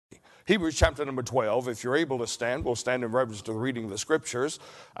Hebrews chapter number 12. If you're able to stand, we'll stand in reverence to the reading of the scriptures.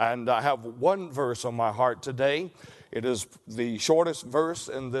 And I have one verse on my heart today. It is the shortest verse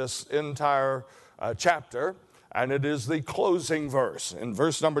in this entire chapter, and it is the closing verse. In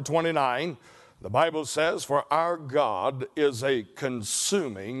verse number 29, the Bible says, "For our God is a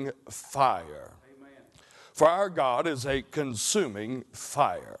consuming fire." Amen. For our God is a consuming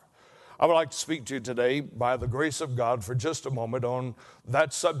fire. I would like to speak to you today, by the grace of God, for just a moment on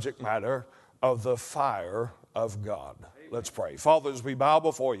that subject matter of the fire of God. Amen. Let's pray. Father, as we bow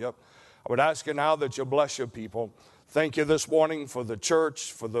before you, I would ask you now that you bless your people. Thank you this morning for the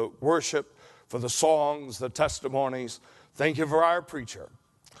church, for the worship, for the songs, the testimonies. Thank you for our preacher.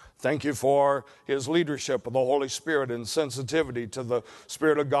 Thank you for his leadership of the Holy Spirit and sensitivity to the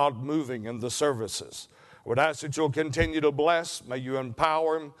Spirit of God moving in the services. I would ask that you'll continue to bless. May you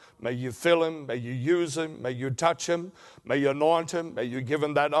empower him. May you fill him. May you use him. May you touch him. May you anoint him. May you give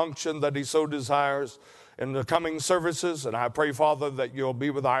him that unction that he so desires in the coming services. And I pray, Father, that you'll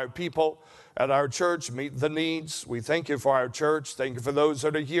be with our people at our church, meet the needs. We thank you for our church. Thank you for those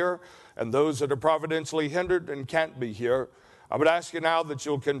that are here and those that are providentially hindered and can't be here. I would ask you now that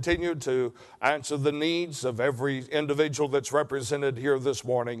you'll continue to answer the needs of every individual that's represented here this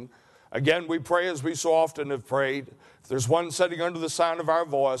morning. Again, we pray as we so often have prayed. If there's one sitting under the sound of our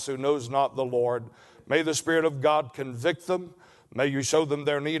voice who knows not the Lord, may the Spirit of God convict them. May you show them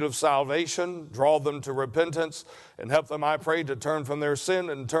their need of salvation, draw them to repentance, and help them, I pray, to turn from their sin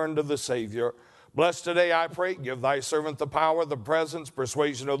and turn to the Savior. Bless today, I pray. Give thy servant the power, the presence,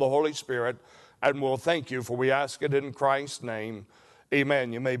 persuasion of the Holy Spirit, and we'll thank you, for we ask it in Christ's name.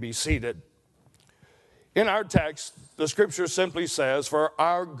 Amen. You may be seated. In our text, the scripture simply says, "For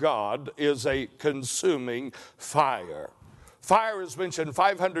our God is a consuming fire." Fire is mentioned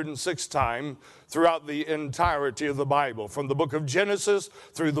 506 times throughout the entirety of the Bible. From the book of Genesis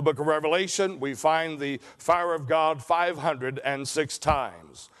through the book of Revelation, we find the fire of God 506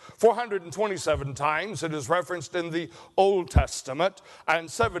 times. 427 times it is referenced in the Old Testament and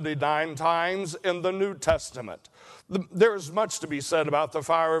 79 times in the New Testament. There is much to be said about the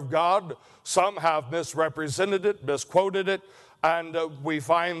fire of God. Some have misrepresented it, misquoted it, and we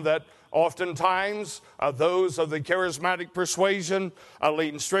find that oftentimes those of the charismatic persuasion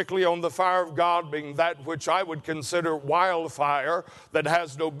lean strictly on the fire of God being that which I would consider wildfire that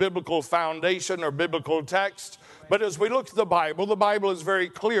has no biblical foundation or biblical text. But as we look at the Bible is very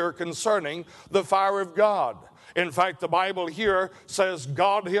clear concerning the fire of God. In fact, the Bible here says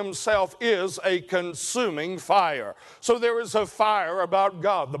God himself is a consuming fire. So there is a fire about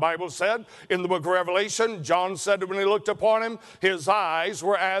God. The Bible said in the book of Revelation, John said when he looked upon him, his eyes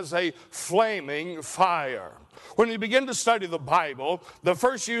were as a flaming fire. When you begin to study the Bible, the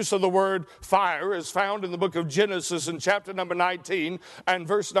first use of the word fire is found in the book of Genesis in chapter number 19 and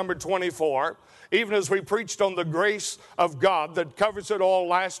verse number 24. Even as we preached on the grace of God that covers it all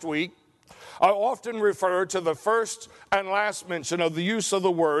last week, I often refer to the first and last mention of the use of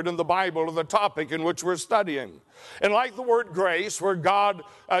the word in the Bible or the topic in which we're studying. And like the word grace, where God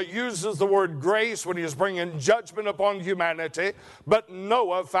uses the word grace when he is bringing judgment upon humanity, but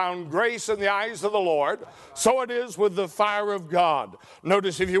Noah found grace in the eyes of the Lord, so it is with the fire of God.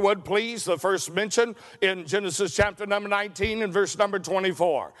 Notice, if you would please, the first mention in Genesis chapter number 19 and verse number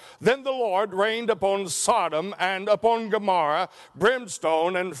 24. "Then the Lord rained upon Sodom and upon Gomorrah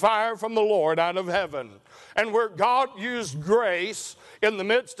brimstone and fire from the Lord out of heaven." And where God used grace in the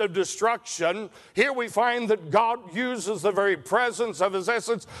midst of destruction, here we find that God uses the very presence of his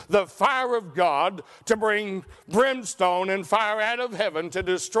essence, the fire of God, to bring brimstone and fire out of heaven to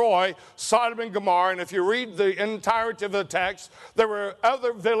destroy Sodom and Gomorrah. And if you read the entirety of the text, there were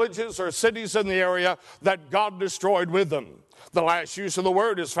other villages or cities in the area that God destroyed with them. The last use of the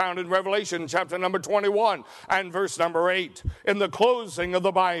word is found in Revelation chapter number 21 and verse number 8 in the closing of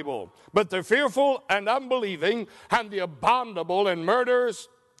the Bible. "But the fearful and unbelieving and the abominable and murderers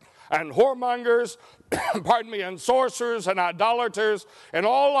and whoremongers, and sorcerers and idolaters and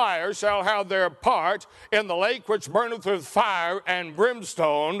all liars shall have their part in the lake which burneth with fire and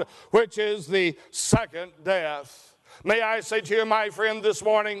brimstone, which is the second death." May I say to you, my friend, this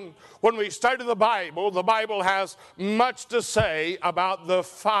morning, when we study the Bible has much to say about the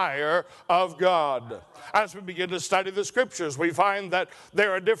fire of God. As we begin to study the scriptures, we find that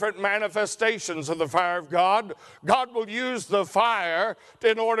there are different manifestations of the fire of God. God will use the fire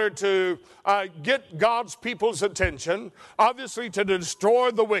in order to get God's people's attention, obviously to destroy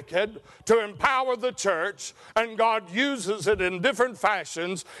the wicked, to empower the church, and God uses it in different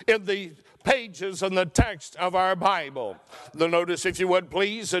fashions in the pages in the text of our Bible. The notice, if you would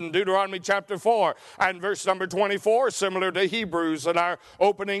please, in Deuteronomy chapter 4 and verse number 24, similar to Hebrews in our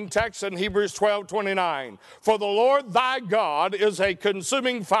opening text in Hebrews 12:29. For the Lord thy God is a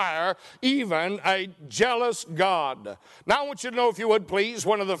consuming fire, even a jealous God. Now I want you to know, if you would please,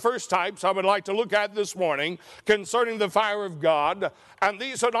 one of the first types I would like to look at this morning concerning the fire of God. And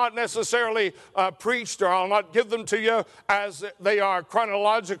these are not necessarily preached, or I'll not give them to you as they are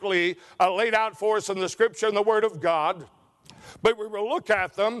chronologically laid out for us in the Scripture and the Word of God. But we will look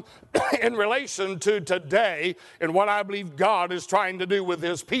at them in relation to today and what I believe God is trying to do with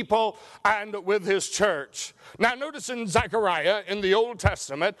His people and with His church. Now notice in Zechariah in the Old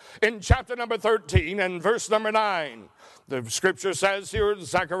Testament, in chapter number 13 and verse number 9, the Scripture says here,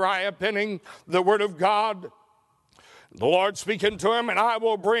 Zechariah penning the Word of God, the Lord speaking to him, and I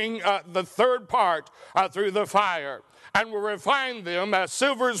will bring the third part through the fire, and will refine them as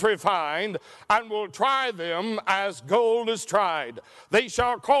silver is refined, and will try them as gold is tried. They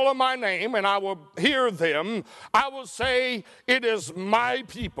shall call on my name, and I will hear them. I will say, it is my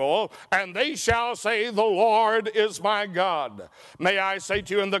people, and they shall say, the Lord is my God. May I say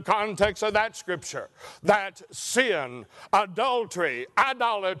to you in the context of that scripture, that sin, adultery,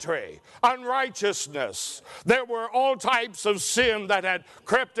 idolatry, unrighteousness, there were all types of sin that had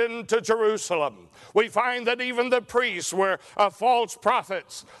crept into Jerusalem. We find that even the priests were false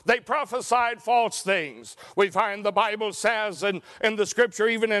prophets. They prophesied false things. We find the Bible says in the Scripture,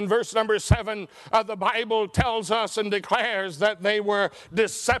 even in verse number 7, the Bible tells us and declares that they were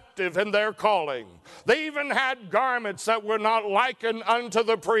deceptive in their calling. They even had garments that were not likened unto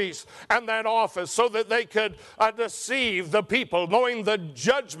the priest and that office, so that they could deceive the people, knowing the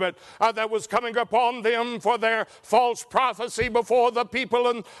judgment that was coming upon them for their false prophecy before the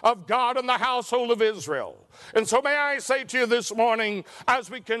people of God and the household of Israel. And so may I say to you this morning, as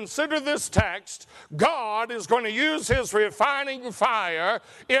we consider this text, God is going to use His refining fire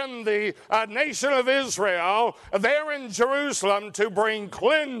in the nation of Israel, there in Jerusalem, to bring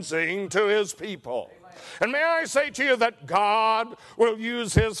cleansing to His people. And may I say to you that God will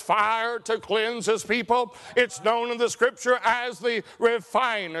use His fire to cleanse His people. It's known in the Scripture as the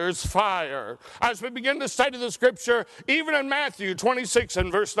refiner's fire. As we begin to study the Scripture, even in Matthew 26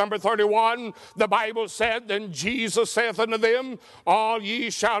 and verse number 31, the Bible said, Then Jesus saith unto them, All ye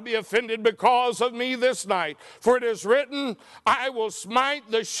shall be offended because of me this night. For it is written, I will smite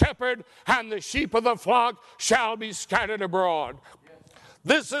the shepherd, and the sheep of the flock shall be scattered abroad.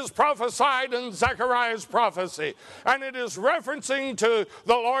 This is prophesied in Zechariah's prophecy, and it is referencing to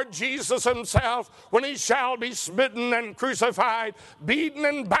the Lord Jesus Himself when He shall be smitten and crucified, beaten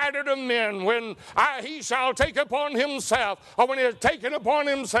and battered of men, when He shall take upon Himself, or when He has taken upon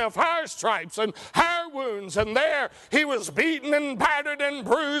Himself our stripes and our wounds, and there He was beaten and battered and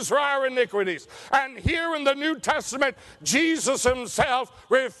bruised for our iniquities. And here in the New Testament, Jesus Himself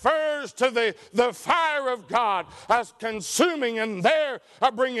refers to the fire of God as consuming, and there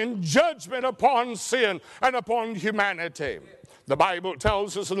bringing judgment upon sin and upon humanity. The Bible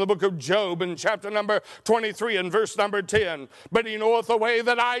tells us in the book of Job in chapter number 23 and verse number 10, But He knoweth the way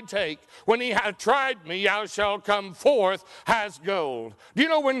that I take. When He hath tried me, I shall come forth as gold. Do you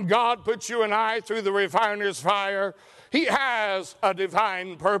know when God puts you and I through the refiner's fire, He has a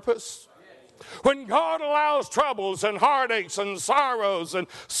divine purpose? When God allows troubles and heartaches and sorrows and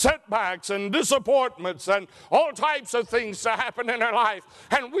setbacks and disappointments and all types of things to happen in our life,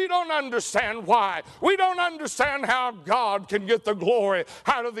 and we don't understand why. We don't understand how God can get the glory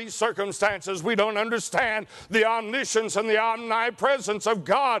out of these circumstances. We don't understand the omniscience and the omnipresence of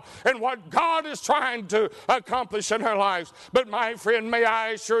God and what God is trying to accomplish in our lives. But my friend, may I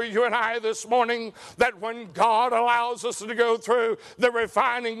assure you and I this morning that when God allows us to go through the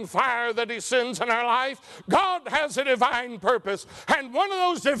refining fire that He sends in our life, God has a divine purpose, and one of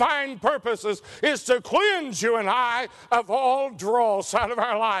those divine purposes is to cleanse you and I of all dross out of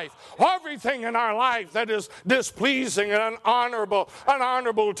our life, everything in our life that is displeasing and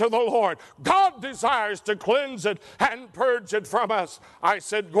unhonorable to the Lord. God desires to cleanse it and purge it from us. I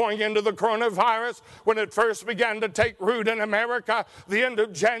said, going into the coronavirus, when it first began to take root in America, the end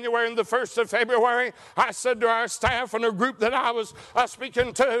of January and the 1st of February, I said to our staff and a group that I was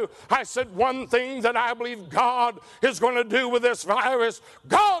speaking to, I said, one thing that I believe God is going to do with this virus,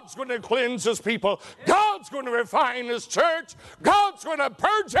 God's going to cleanse His people. God's going to refine His church. God's going to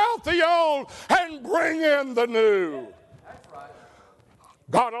purge out the old and bring in the new.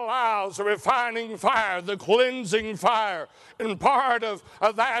 God allows a refining fire, the cleansing fire. And part of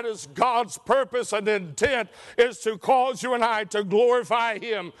that is God's purpose and intent is to cause you and I to glorify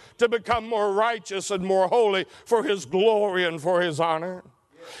Him, to become more righteous and more holy for His glory and for His honor.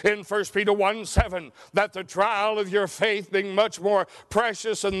 In 1 Peter 1:7, that the trial of your faith being much more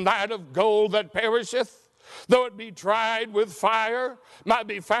precious than that of gold that perisheth, though it be tried with fire, might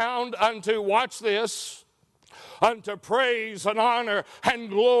be found unto, watch this, unto praise and honor and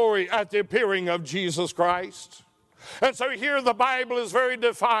glory at the appearing of Jesus Christ. And so here the Bible is very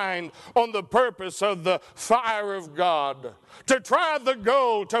defined on the purpose of the fire of God. To try the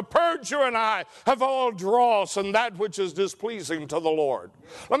gold, to purge you and I of all dross and that which is displeasing to the Lord.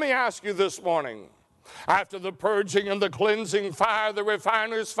 Let me ask you this morning, after the purging and the cleansing fire, the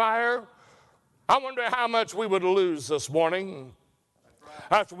refiner's fire, I wonder how much we would lose this morning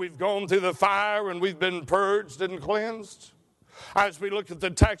after we've gone through the fire and we've been purged and cleansed. As we look at the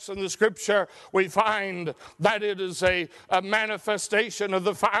text in the scripture, we find that it is a manifestation of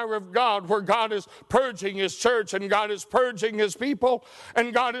the fire of God, where God is purging his church and God is purging his people,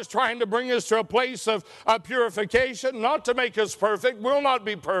 and God is trying to bring us to a place of purification, not to make us perfect. We'll not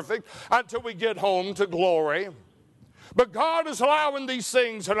be perfect until we get home to glory. But God is allowing these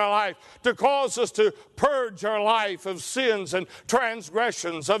things in our life to cause us to purge our life of sins and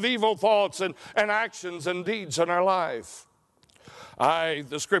transgressions, of evil thoughts and actions and deeds in our life.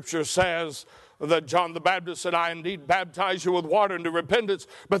 The scripture says that John the Baptist said, I indeed baptize you with water unto repentance,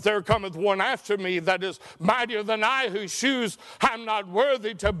 but there cometh one after me that is mightier than I, whose shoes I am not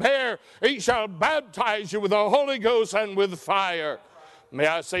worthy to bear. He shall baptize you with the Holy Ghost and with fire. May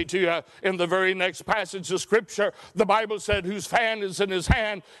I say to you, in the very next passage of Scripture, the Bible said, whose fan is in his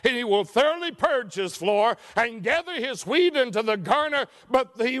hand, and he will thoroughly purge his floor and gather his wheat into the garner,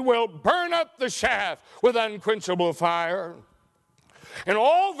 but he will burn up the shaft with unquenchable fire. In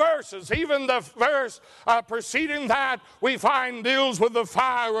all verses, even the verse preceding that, we find deals with the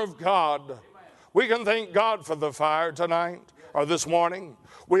fire of God. Amen. We can thank God for the fire tonight or this morning.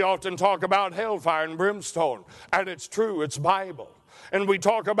 We often talk about hellfire and brimstone, and it's true, it's Bible. And we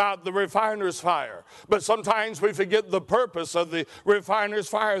talk about the refiner's fire, but sometimes we forget the purpose of the refiner's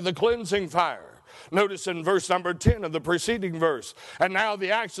fire, the cleansing fire. Notice in verse number 10 of the preceding verse, and now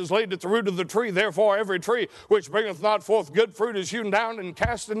the axe is laid at the root of the tree, therefore every tree which bringeth not forth good fruit is hewn down and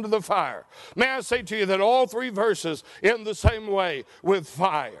cast into the fire. May I say to you that all three verses in the same way with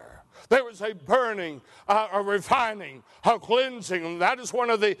fire. There is a burning, a refining, a cleansing, and that is one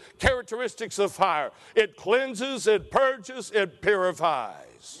of the characteristics of fire. It cleanses, it purges, it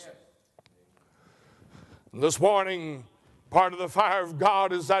purifies. This morning, part of the fire of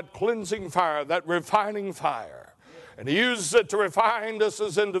God is that cleansing fire, that refining fire. And he uses it to refine us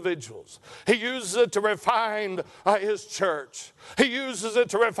as individuals. He uses it to refine his church. He uses it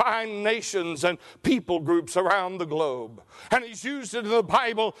to refine nations and people groups around the globe. And he's used it in the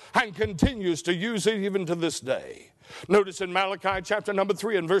Bible and continues to use it even to this day. Notice in Malachi chapter number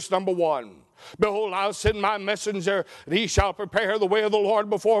 3 and verse number 1. Behold, I'll send my messenger, and he shall prepare the way of the Lord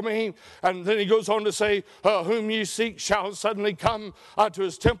before me. And then he goes on to say, whom ye seek shall suddenly come to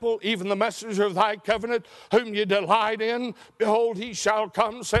his temple, even the messenger of thy covenant, whom ye delight in. Behold, he shall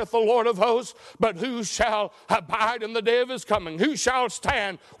come, saith the Lord of hosts. But who shall abide in the day of his coming? Who shall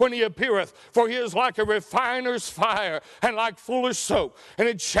stand when he appeareth? For he is like a refiner's fire, and like fuller's soap. And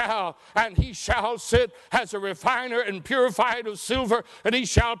he shall sit as a refiner and purifier of silver, and he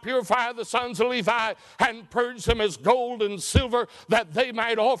shall purify the sons of Levi and purge them as gold and silver, that they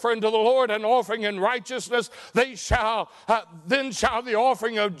might offer unto the Lord an offering in righteousness. Then shall the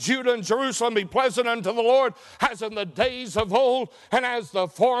offering of Judah and Jerusalem be pleasant unto the Lord, as in the days of old and as the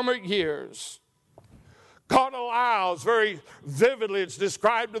former years. God allows, very vividly it's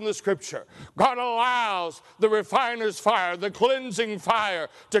described in the scripture, God allows the refiner's fire, the cleansing fire,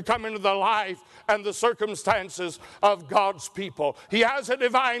 to come into the life and the circumstances of God's people. He has a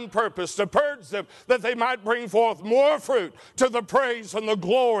divine purpose to purge them, that they might bring forth more fruit to the praise and the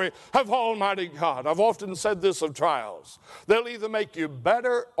glory of Almighty God. I've often said this of trials. They'll either make you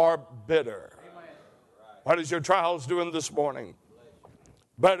better or bitter. Amen. What is your trials doing this morning?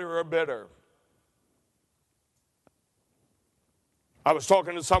 Better or bitter? I was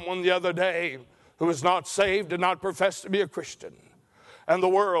talking to someone the other day who was not saved and not professed to be a Christian. And the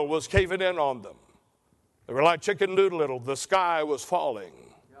world was caving in on them. They were like chicken doodle-little. The sky was falling.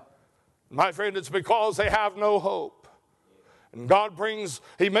 My friend, it's because they have no hope. And God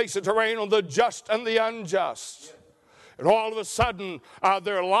he makes it to rain on the just and the unjust. And all of a sudden,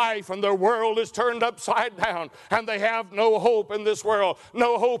 their life and their world is turned upside down. And they have no hope in this world,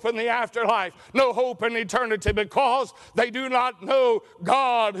 no hope in the afterlife, no hope in eternity, because they do not know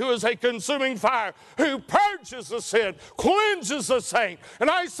God, who is a consuming fire, who purges the sin, cleanses the saint. And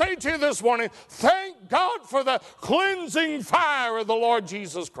I say to you this morning, thank God for the cleansing fire of the Lord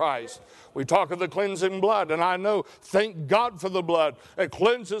Jesus Christ. We talk of the cleansing blood, and I know, thank God for the blood. It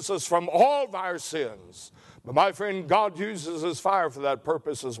cleanses us from all of our sins. But my friend, God uses His fire for that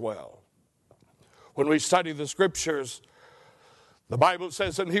purpose as well. When we study the Scriptures, the Bible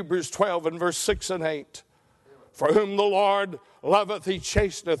says in Hebrews 12 and verse 6 and 8, for whom the Lord loveth, He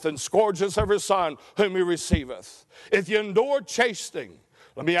chasteneth, and scourgeth every son whom He receiveth. If you endure chastening,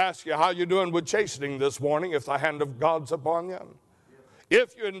 let me ask you, how you doing with chastening this morning if the hand of God's upon you?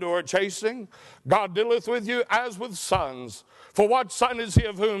 If you endure chastening, God dealeth with you as with sons. For what son is he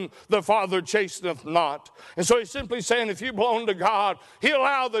of whom the Father chasteneth not? And so he's simply saying, if you belong to God, He'll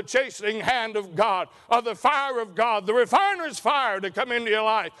allow the chastening hand of God, or the fire of God, the refiner's fire, to come into your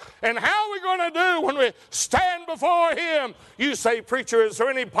life. And how are we going to do when we stand before Him? You say, preacher, is there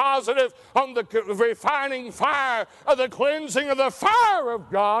any positive on the refining fire, of the cleansing of the fire of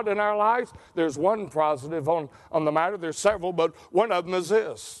God in our lives? There's one positive on the matter. There's several, but one of them is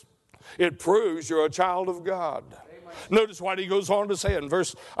this: it proves you're a child of God. Notice what he goes on to say in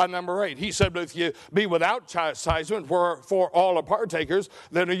verse number 8. He said, but if you be without chastisement, for all are partakers,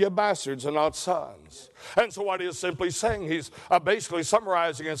 then are you bastards and not sons. And so what he is simply saying, he's basically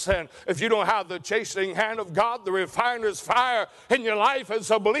summarizing and saying, if you don't have the chastening hand of God, the refiner's fire in your life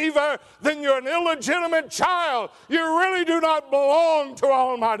as a believer, then you're an illegitimate child. You really do not belong to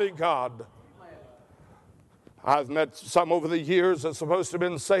Almighty God. I've met some over the years that's supposed to have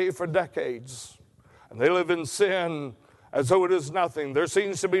been saved for decades. And they live in sin as though it is nothing. There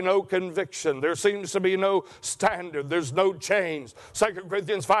seems to be no conviction. There seems to be no standard. There's no change. 2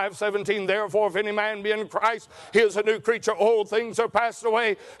 Corinthians 5:17, therefore, if any man be in Christ, he is a new creature. Old things are passed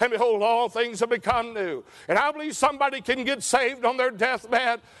away, and behold, all things have become new. And I believe somebody can get saved on their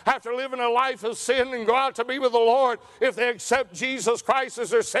deathbed after living a life of sin and go out to be with the Lord if they accept Jesus Christ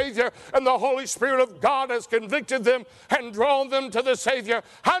as their Savior, and the Holy Spirit of God has convicted them and drawn them to the Savior.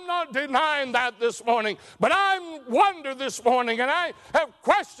 I'm not denying that this morning, but I wonder this morning, and I have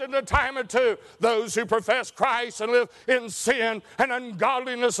questioned a time or two those who profess Christ and live in sin and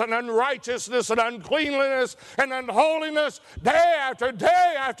ungodliness and unrighteousness and uncleanliness and unholiness day after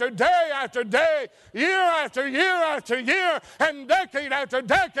day after day after day, year after year after year, and decade after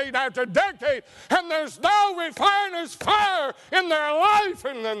decade after decade, and there's no refiner's fire in their life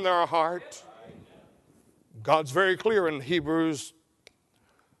and in their heart. God's very clear in Hebrews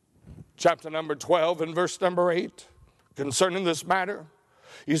chapter number 12 and verse number 8 concerning this matter.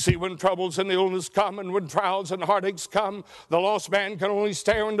 You see, when troubles and illness come, and when trials and heartaches come, the lost man can only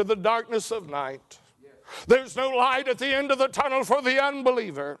stare into the darkness of night. There's no light at the end of the tunnel for the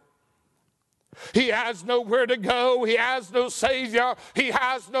unbeliever. He has nowhere to go. He has no Savior. He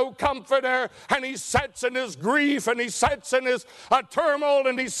has no comforter. And he sits in his grief, and he sits in his turmoil,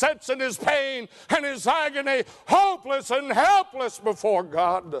 and he sits in his pain and his agony, hopeless and helpless before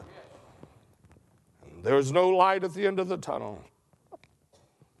God. There's no light at the end of the tunnel.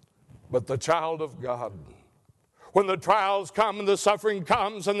 But the child of God, when the trials come and the suffering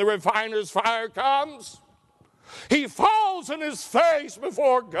comes and the refiner's fire comes, he falls on his face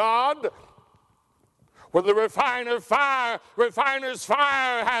before God. When the refiner's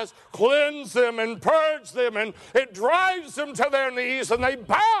fire has cleansed them and purged them, and it drives them to their knees, and they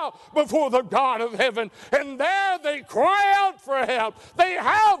bow before the God of heaven, and there they cry out for help. They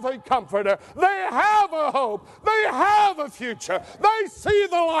have a comforter. They have a hope. They have a future. They see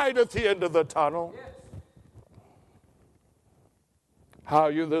the light at the end of the tunnel. How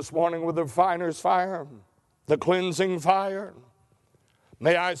are you this morning with the refiner's fire, the cleansing fire?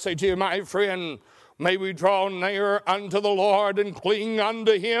 May I say to you, my friend, may we draw near unto the Lord and cling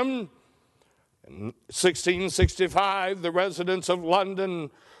unto Him. In 1665, the residents of London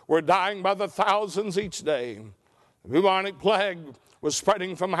were dying by the thousands each day. The bubonic plague was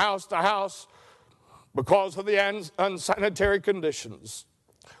spreading from house to house because of the unsanitary conditions.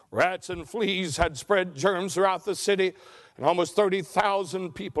 Rats and fleas had spread germs throughout the city, and almost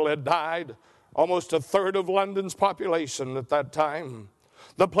 30,000 people had died, almost a third of London's population at that time.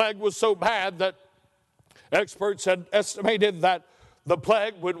 The plague was so bad that experts had estimated that the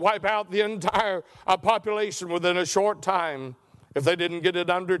plague would wipe out the entire population within a short time if they didn't get it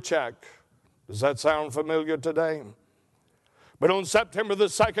under check. Does that sound familiar today? But on September the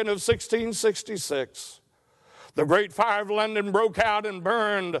 2nd of 1666, the Great Fire of London broke out and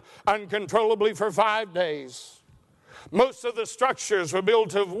burned uncontrollably for 5 days. Most of the structures were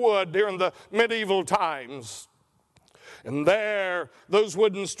built of wood during the medieval times. And there, those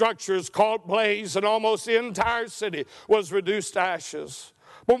wooden structures caught blaze, and almost the entire city was reduced to ashes.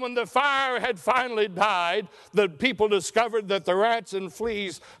 But when the fire had finally died, the people discovered that the rats and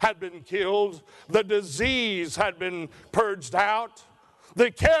fleas had been killed, the disease had been purged out, the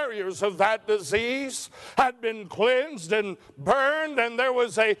carriers of that disease had been cleansed and burned, and there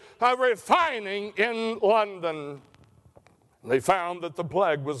was a refining in London. They found that the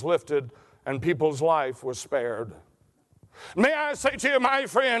plague was lifted and people's life was spared. May I say to you, my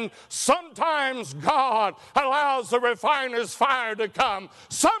friend, sometimes God allows the refiner's fire to come.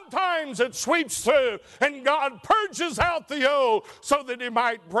 Sometimes it sweeps through and God purges out the old so that he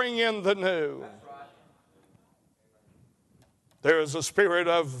might bring in the new. There is a spirit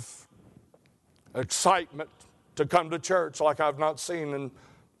of excitement to come to church like I've not seen in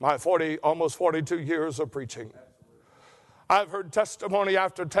my almost 42 years of preaching. I've heard testimony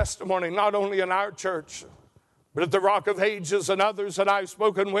after testimony, not only in our church, but at the Rock of Ages and others that I've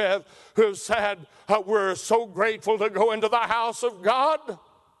spoken with who have said, we're so grateful to go into the house of God.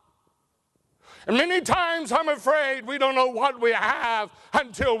 And many times I'm afraid we don't know what we have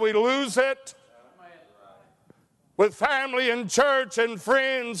until we lose it. With family and church and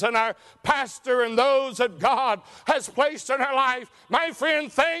friends and our pastor and those that God has placed in our life. My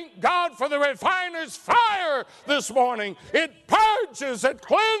friend, thank God for the refiner's fire this morning. It purges, it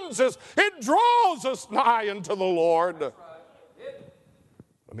cleanses, it draws us nigh unto the Lord. Let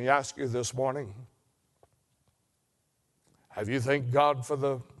me ask you this morning, have you thanked God for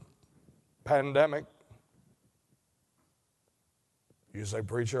the pandemic? You say,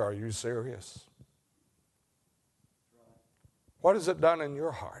 preacher, are you serious? What has it done in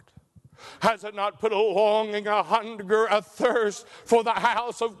your heart? Has it not put a longing, a hunger, a thirst for the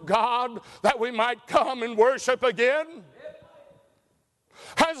house of God that we might come and worship again?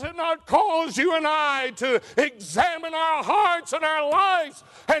 Has it not caused you and I to examine our hearts and our lives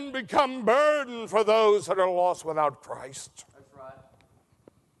and become burdened for those that are lost without Christ? That's right.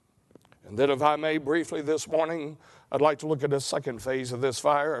 And then if I may briefly this morning, I'd like to look at the second phase of this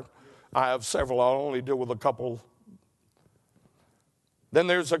fire. I have several. I'll only deal with a couple. Then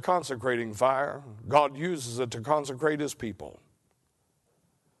there's a consecrating fire. God uses it to consecrate his people.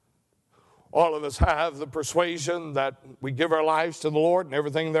 All of us have the persuasion that we give our lives to the Lord and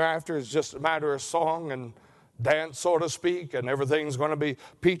everything thereafter is just a matter of song and dance, so to speak, and everything's going to be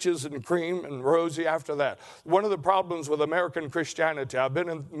peaches and cream and rosy after that. One of the problems with American Christianity, I've been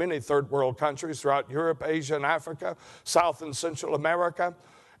in many third world countries throughout Europe, Asia, and Africa, South and Central America,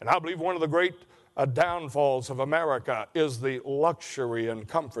 and I believe one of the great downfalls of America is the luxury and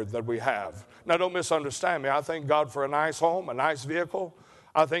comfort that we have. Now, don't misunderstand me. I thank God for a nice home, a nice vehicle.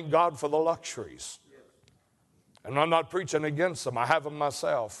 I thank God for the luxuries. And I'm not preaching against them. I have them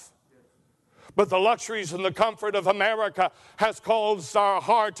myself. But the luxuries and the comfort of America has caused our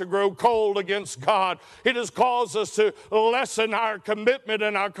heart to grow cold against God. It has caused us to lessen our commitment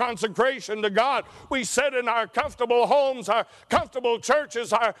and our consecration to God. We sit in our comfortable homes, our comfortable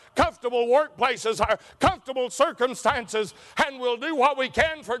churches, our comfortable workplaces, our comfortable circumstances, and we'll do what we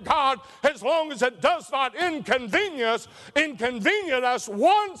can for God as long as it does not inconvenience us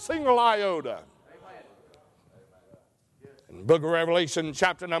one single iota. Book of Revelation,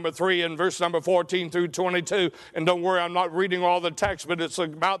 chapter number 3 and verse number 14 through 22. And don't worry, I'm not reading all the text, but it's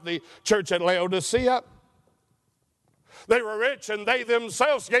about the church at Laodicea. They were rich and they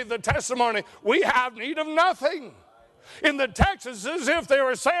themselves gave the testimony, we have need of nothing. In the text, it's as if they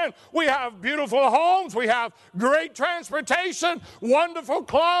were saying, we have beautiful homes, we have great transportation, wonderful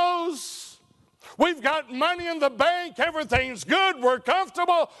clothes. We've got money in the bank. Everything's good. We're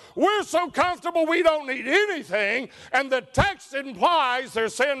comfortable. We're so comfortable we don't need anything. And the text implies they're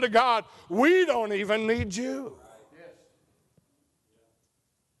saying to God, we don't even need you.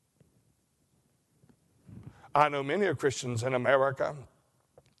 I know many Christians in America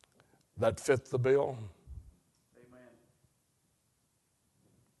that fit the bill. Amen.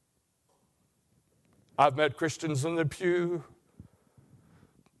 I've met Christians in the pew,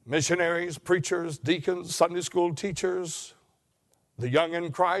 missionaries, preachers, deacons, Sunday school teachers, the young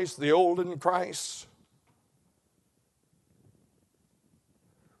in Christ, the old in Christ,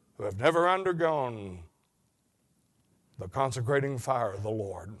 who have never undergone the consecrating fire of the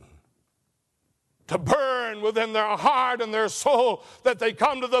Lord. To burn within their heart and their soul that they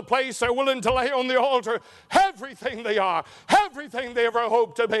come to the place they're willing to lay on the altar everything they are, everything they ever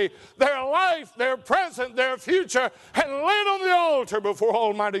hope to be, their life, their present, their future, and lay it on the altar before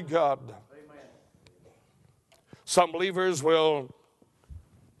Almighty God. Amen. Some believers will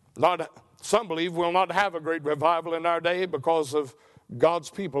not Some believe we'll not have a great revival in our day because of God's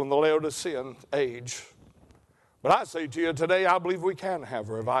people in the Laodicean age. But I say to you today, I believe we can have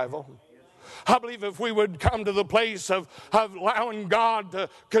revival. I believe if we would come to the place of allowing God to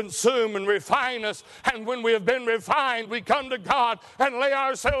consume and refine us, and when we have been refined, we come to God and lay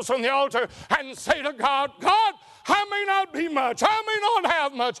ourselves on the altar and say to God, God, I may not be much, I may not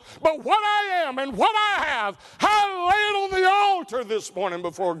have much, but what I am and what I have, I lay it on the altar this morning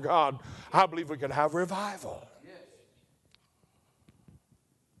before God. I believe we can have revival.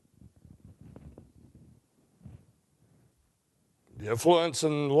 The affluence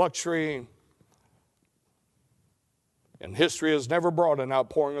and luxury in history has never brought an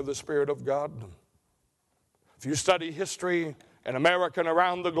outpouring of the Spirit of God. If you study history in America and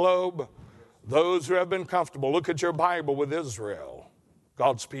around the globe, those who have been comfortable, look at your Bible with Israel,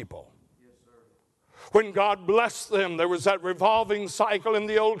 God's people. Yes, sir. When God blessed them, there was that revolving cycle in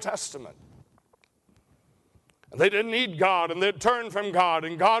the Old Testament. They didn't need God, and they'd turn from God,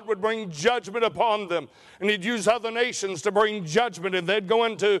 and God would bring judgment upon them. And he'd use other nations to bring judgment, and they'd go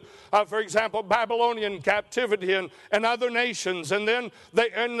into, for example, Babylonian captivity and other nations. And then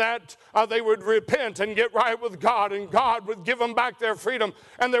they would repent and get right with God, and God would give them back their freedom.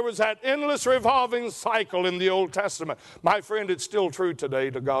 And there was that endless revolving cycle in the Old Testament. My friend, it's still true today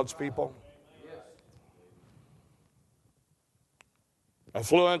to God's people.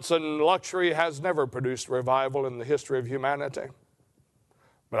 Affluence and luxury has never produced revival in the history of humanity.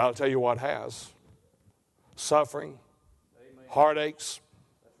 But I'll tell you what has. Suffering, heartaches,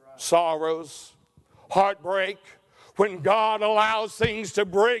 sorrows, heartbreak. When God allows things to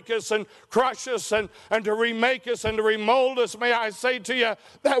break us and crush us and to remake us and to remold us, may I say to you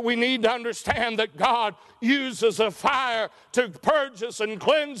that we need to understand that God uses a fire to purge us and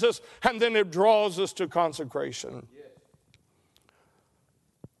cleanse us, and then it draws us to consecration.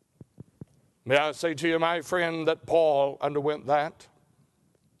 May I say to you, my friend, that Paul underwent that.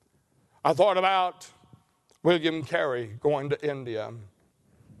 I thought about William Carey going to India,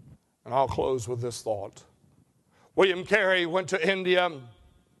 and I'll close with this thought. William Carey went to India, and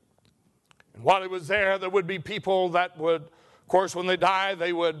while he was there would be people that would, of course, when they die,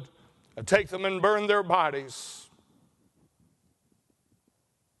 they would take them and burn their bodies.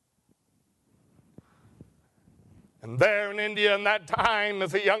 And there in India in that time,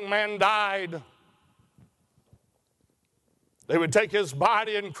 if a young man died, they would take his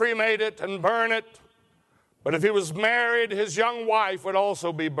body and cremate it and burn it. But if he was married, his young wife would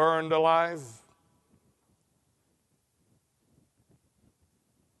also be burned alive.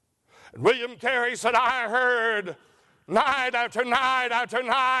 And William Carey said, I heard night after night after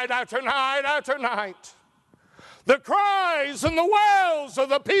night after night after night the cries and the wails of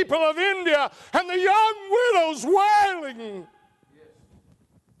the people of India and the young widows wailing.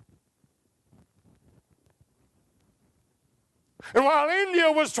 And while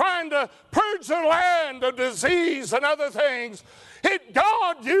India was trying to purge the land of disease and other things,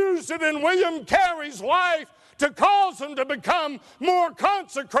 God used it in William Carey's life to cause him to become more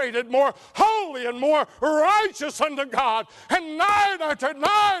consecrated, more holy, and more righteous unto God. And night after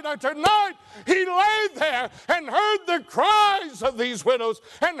night after night, he lay there and heard the cries of these widows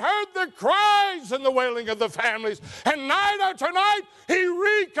and heard the cries and the wailing of the families. And night after night, he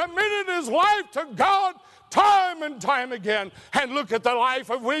recommitted his life to God time and time again. And look at the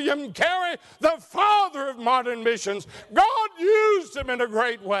life of William Carey, the father of modern missions. God used him in a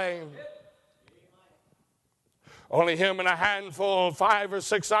great way. Only him and a handful, 5 or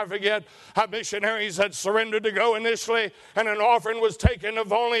 6, I forget, missionaries had surrendered to go initially, and an offering was taken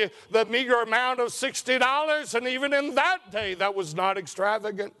of only the meager amount of $60, and even in that day, that was not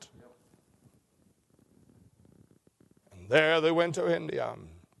extravagant. And there they went to India.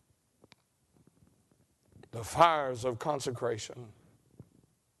 The fires of consecration.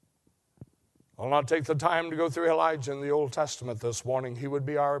 I'll not take the time to go through Elijah in the Old Testament this morning. He would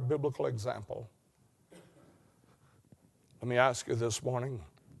be our biblical example. Let me ask you this morning,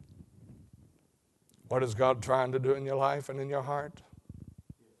 what is God trying to do in your life and in your heart?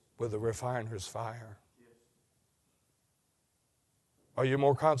 With the refiner's fire. Are you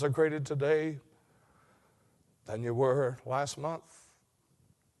more consecrated today than you were last month,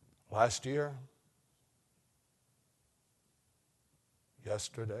 last year,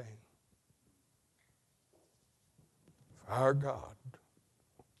 yesterday? For our God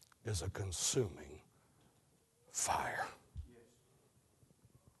is a consuming fire.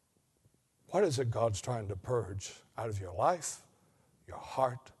 What is it God's trying to purge out of your life, your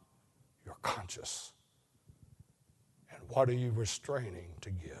heart, your conscience? And what are you restraining to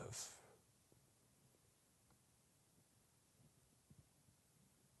give?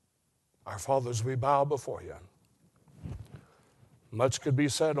 Our fathers, we bow before you. Much could be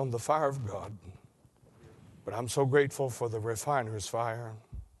said on the fire of God, but I'm so grateful for the refiner's fire,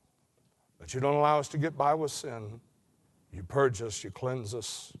 that you don't allow us to get by with sin. You purge us, you cleanse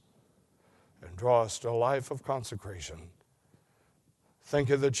us, and draw us to a life of consecration. Thank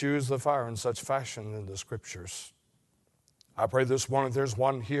you that you use the fire in such fashion in the Scriptures. I pray this morning there's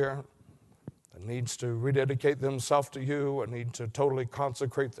one here that needs to rededicate themselves to you and need to totally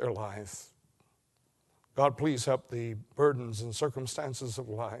consecrate their life. God, please help the burdens and circumstances of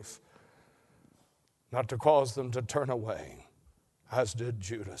life not to cause them to turn away, as did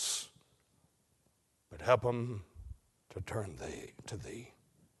Judas, but help them to turn to thee.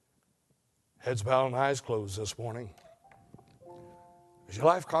 Heads bowed and eyes closed this morning. Is your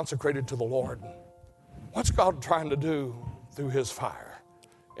life consecrated to the Lord? What's God trying to do through his fire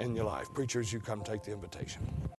in your life? Preachers, you come take the invitation.